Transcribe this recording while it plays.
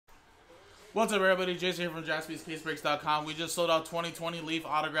What's up, everybody? Jason here from JaspysCaseBreaks.com. We just sold out 2020 Leaf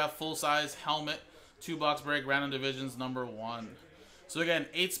Autograph full-size helmet, 2-box break, random divisions, number 1. So again,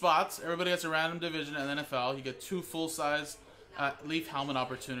 8 spots. Everybody gets a random division in the NFL. You get 2 full-size Leaf helmet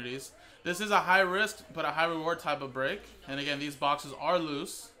opportunities. This is a high-risk but a high-reward type of break. And again, these boxes are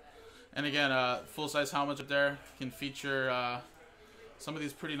loose. And again, full-size helmets up there can feature some of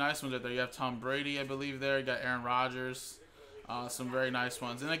these pretty nice ones up there. You have Tom Brady, I believe, there. You got Aaron Rodgers. Some very nice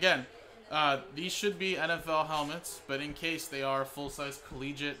ones. And again, these should be NFL helmets, but in case they are full-size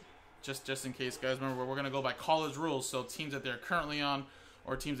collegiate, just in case, guys, remember, we're going to go by college rules, so teams that they're currently on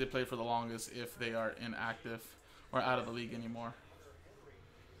or teams they played for the longest if they are inactive or out of the league anymore.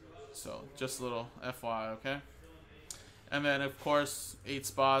 So just a little FYI, okay? And then, of course, 8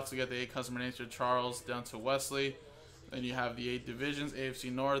 spots. We got the 8 customer names for Charles down to Wesley. Then you have the 8 divisions,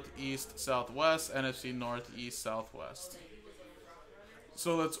 AFC North, East, Southwest, NFC North, East, Southwest.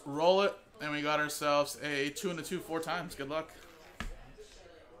 So let's roll it, and we got ourselves a 2 and a 2 4 times. Good luck.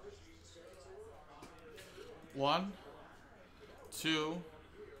 1, 2,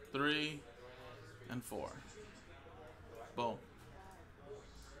 3, and 4. Boom.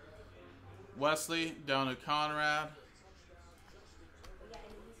 Wesley down to Conrad.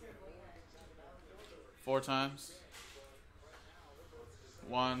 4 times.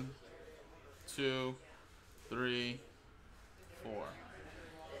 1, 2, 3, 4.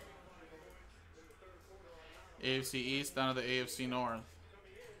 AFC East down to the AFC North.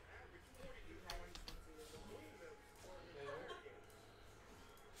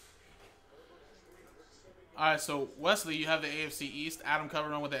 Alright, so Wesley, you have the AFC East. Adam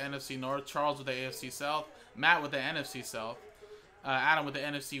Coverman with the NFC North. Charles with the AFC South. Matt with the NFC South. Adam with the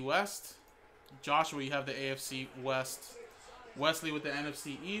NFC West. Joshua, you have the AFC West. Wesley with the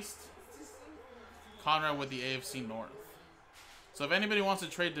NFC East. Conrad with the AFC North. So if anybody wants to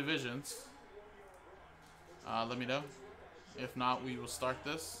trade divisions, let me know. If not, we will start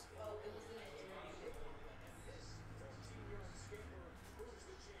this.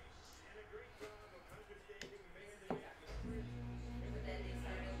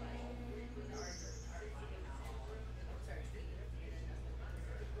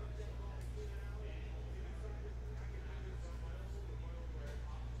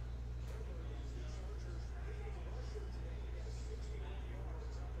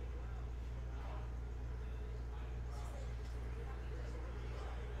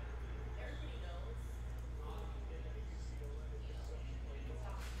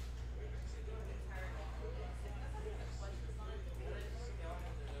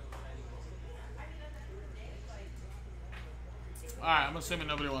 Alright, I'm assuming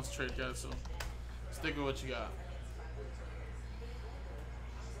nobody wants to trade, guys, so stick with what you got.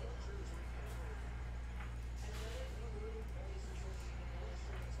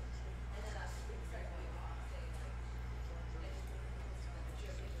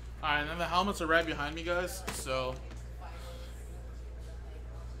 Alright, and then the helmets are right behind me, guys, so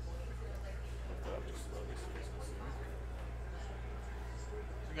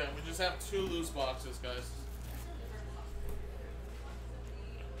again, we just have 2 loose boxes, guys.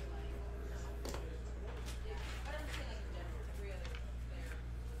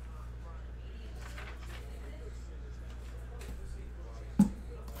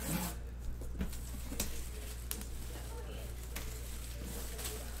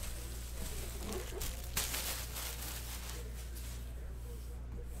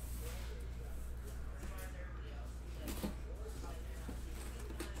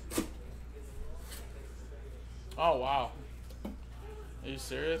 Oh, wow. Are you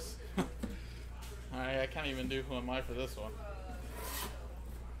serious? Alright, I can't even do Who Am I for this one.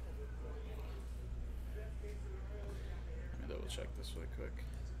 Let me double check this really quick.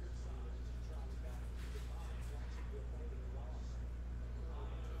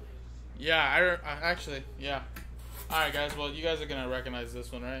 Yeah, I actually, yeah. Alright, guys, well, you guys are going to recognize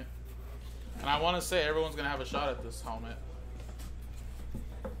this one, right? And I want to say everyone's going to have a shot at this helmet.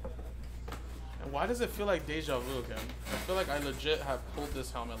 Why does it feel like deja vu again? I feel like I legit have pulled this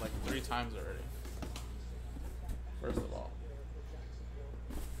helmet like 3 times already. First of all.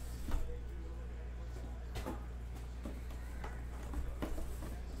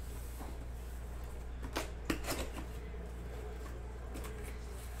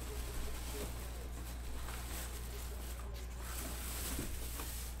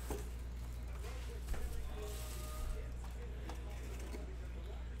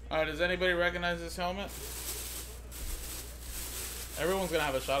 Alright, does anybody recognize this helmet? Everyone's gonna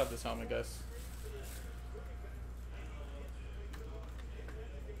have a shot at this helmet, guys.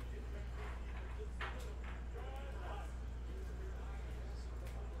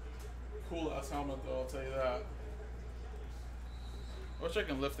 cool ass helmet though, I'll tell you that. I wish I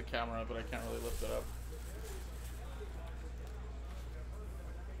can lift the camera, but I can't really lift it up.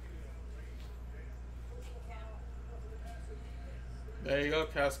 There you go,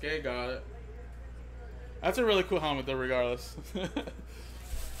 Cascade got it. That's a really cool helmet though, regardless.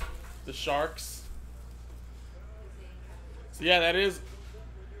 The Sharks. So yeah, that is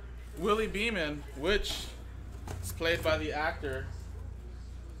Willie Beeman, which is played by the actor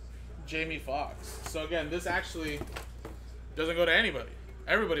Jamie Foxx. So again, this actually doesn't go to anybody.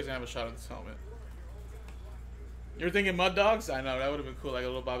 Everybody's gonna have a shot at this helmet. You're thinking Mud Dogs? I know, that would have been cool, like a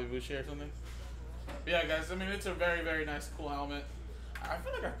little Bobby Boucher or something. But yeah, guys, I mean, it's a very, very nice, cool helmet. I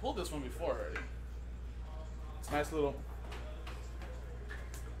feel like I pulled this one before already. It's a nice little...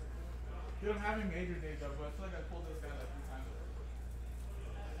 You don't have any major deja vu, but I feel like I pulled this guy like 3 times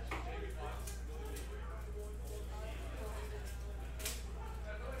already. Jamie Foxx.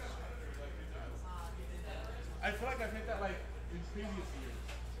 I feel like I've hit that like in previous years.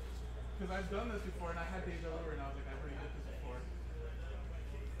 Because I've done this before and I had deja vu and I was like, I've already did this before.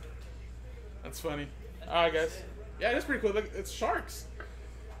 That's funny. Alright, guys. Yeah, it's pretty cool. Look, it's Sharks.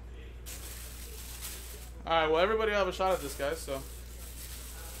 Alright, well, everybody will have a shot at this, guys, so.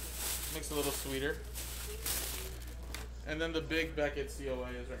 Makes it a little sweeter. And then the big Beckett COA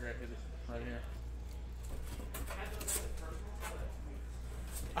is right here.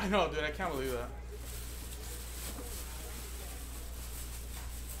 I know, dude. I can't believe that.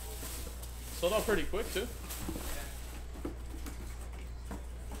 Sold out pretty quick, too.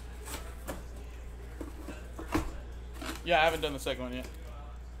 Yeah, I haven't done the second one yet.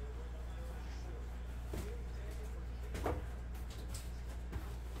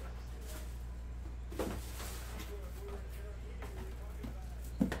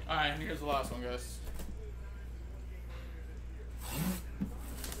 Alright, and here's the last one, guys.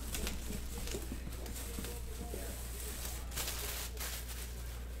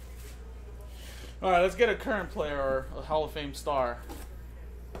 Alright, let's get a current player or a Hall of Fame star.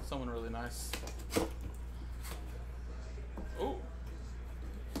 Someone really nice. Ooh.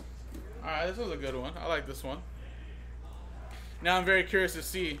 Alright, this was a good one. I like this one. Now I'm very curious to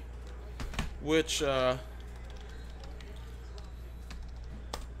see which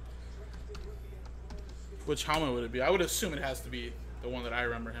helmet would it be? I would assume it has to be the one that I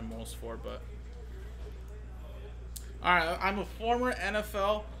remember him most for, but... Alright, I'm a former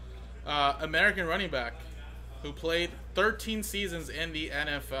NFL American running back who played 13 seasons in the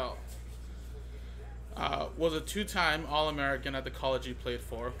NFL. Was a 2-time All-American at the college he played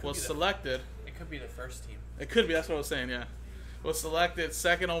for. Was selected... It could be the first team. It could be, that's what I was saying, yeah. Was selected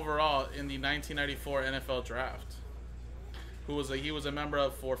 2nd overall in the 1994 NFL Draft. He was a member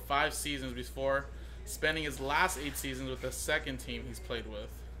of for 5 seasons before spending his last 8 seasons with the second team he's played with.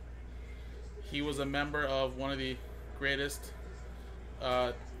 He was a member of one of the greatest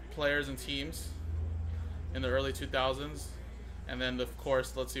players and teams in the early 2000s. And then, of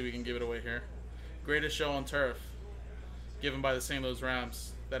course, let's see if we can give it away here. Greatest show on turf, given by the St. Louis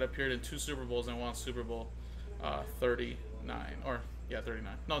Rams, that appeared in 2 Super Bowls and won Super Bowl 39. Or, yeah,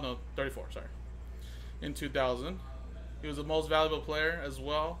 39. No, 34, sorry. In 2000. He was the most valuable player as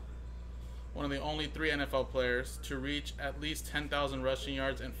well. One of the only 3 NFL players to reach at least 10,000 rushing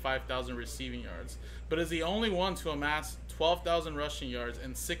yards and 5,000 receiving yards, but is the only one to amass 12,000 rushing yards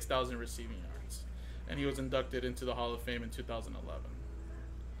and 6,000 receiving yards. And he was inducted into the Hall of Fame in 2011.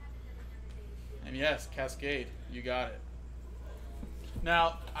 And yes, Cascade, you got it.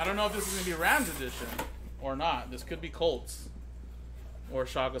 Now, I don't know if this is going to be Rams edition or not. This could be Colts or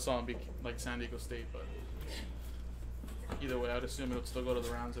Shaka Song and be like San Diego State, but either way, I'd assume it'll still go to the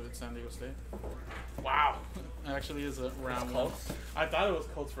Rams if it's San Diego State. Wow. It actually is a Rams one. I thought it was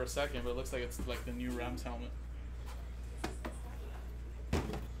Colts for a second, but it looks like it's like the new Rams helmet.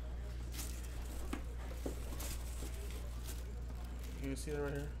 You see that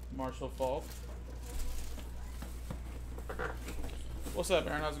right here? Marshall Falk. What's up,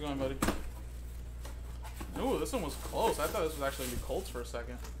 Aaron? How's it going, buddy? Ooh, this one was close. I thought this was actually going to be Colts for a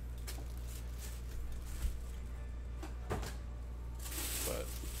second. But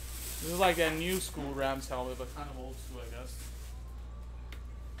this is like a new school Rams helmet, but kind of old school, I guess.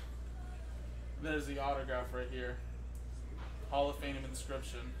 There's the autograph right here. Hall of Fame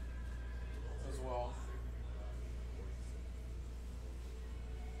inscription as well.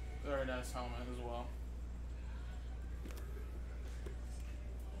 Very nice helmet as well.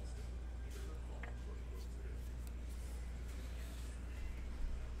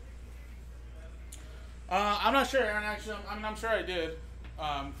 I'm not sure, Aaron. Actually, I mean, I'm sure I did.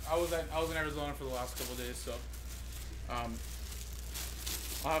 I was in Arizona for the last couple of days, so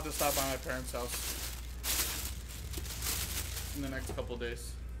I'll have to stop by my parents' house in the next couple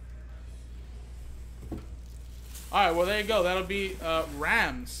days. Alright, well, there you go. That'll be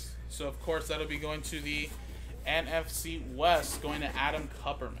Rams. So, of course, that'll be going to the NFC West, going to Adam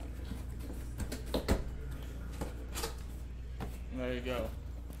Kupperman. There you go.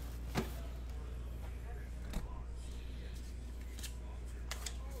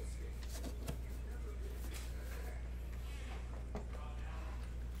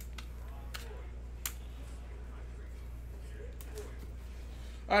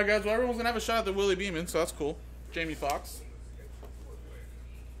 Alright, guys. Well, everyone's going to have a shot at the Willie Beeman, so that's cool. Jamie Foxx.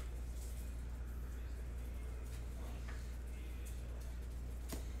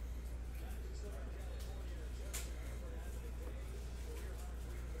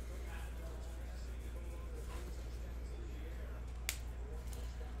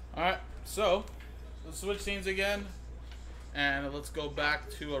 Alright, so let's switch scenes again, and let's go back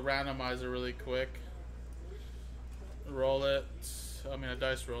to a randomizer really quick. Roll it, I mean a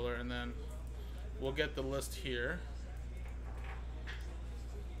dice roller, and then we'll get the list here.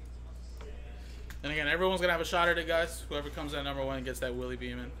 And again, everyone's going to have a shot at it, guys. Whoever comes in number 1 gets that Willie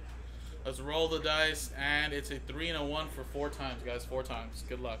Beeman. Let's roll the dice, and it's a 3 and a 1 for 4 times, guys. 4 times.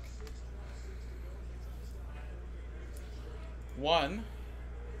 Good luck. 1,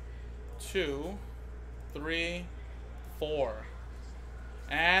 2, 3, 4.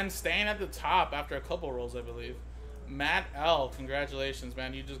 And staying at the top after a couple rolls, I believe. Matt L. Congratulations,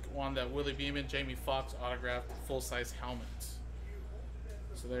 man. You just won that Willie Beeman, Jamie Foxx autographed full-size helmet.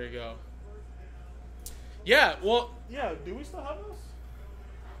 So there you go. Yeah, well, yeah, do we still have those?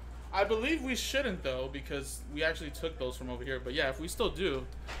 I believe we shouldn't, though, because we actually took those from over here. But yeah, if we still do,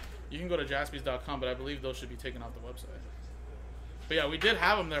 you can go to jaspys.com, but I believe those should be taken off the website. But yeah, we did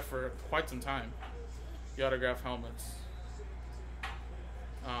have them there for quite some time, the autographed helmets.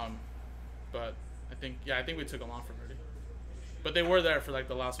 But I think we took them off already. But they were there for like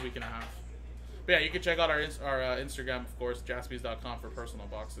the last week and a half. But yeah, you can check out our Instagram, of course, jaspys.com for personal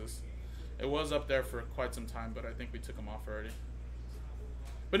boxes. It was up there for quite some time, but I think we took them off already.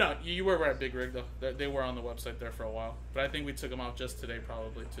 But no, you were right, Big Rig, though. They were on the website there for a while. But I think we took them out just today,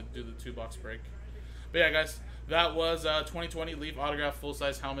 probably, to do the 2-box break. But yeah, guys, that was 2020 Leaf Autograph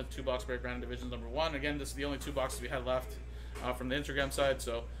Full-Size Helmet 2-box break random divisions number 1. Again, this is the only 2 boxes we had left from the Instagram side.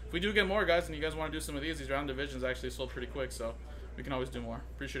 So if we do get more, guys, and you guys want to do some of these random divisions actually sold pretty quick. So we can always do more.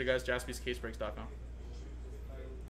 Appreciate it, guys. JaspysCaseBreaks.com.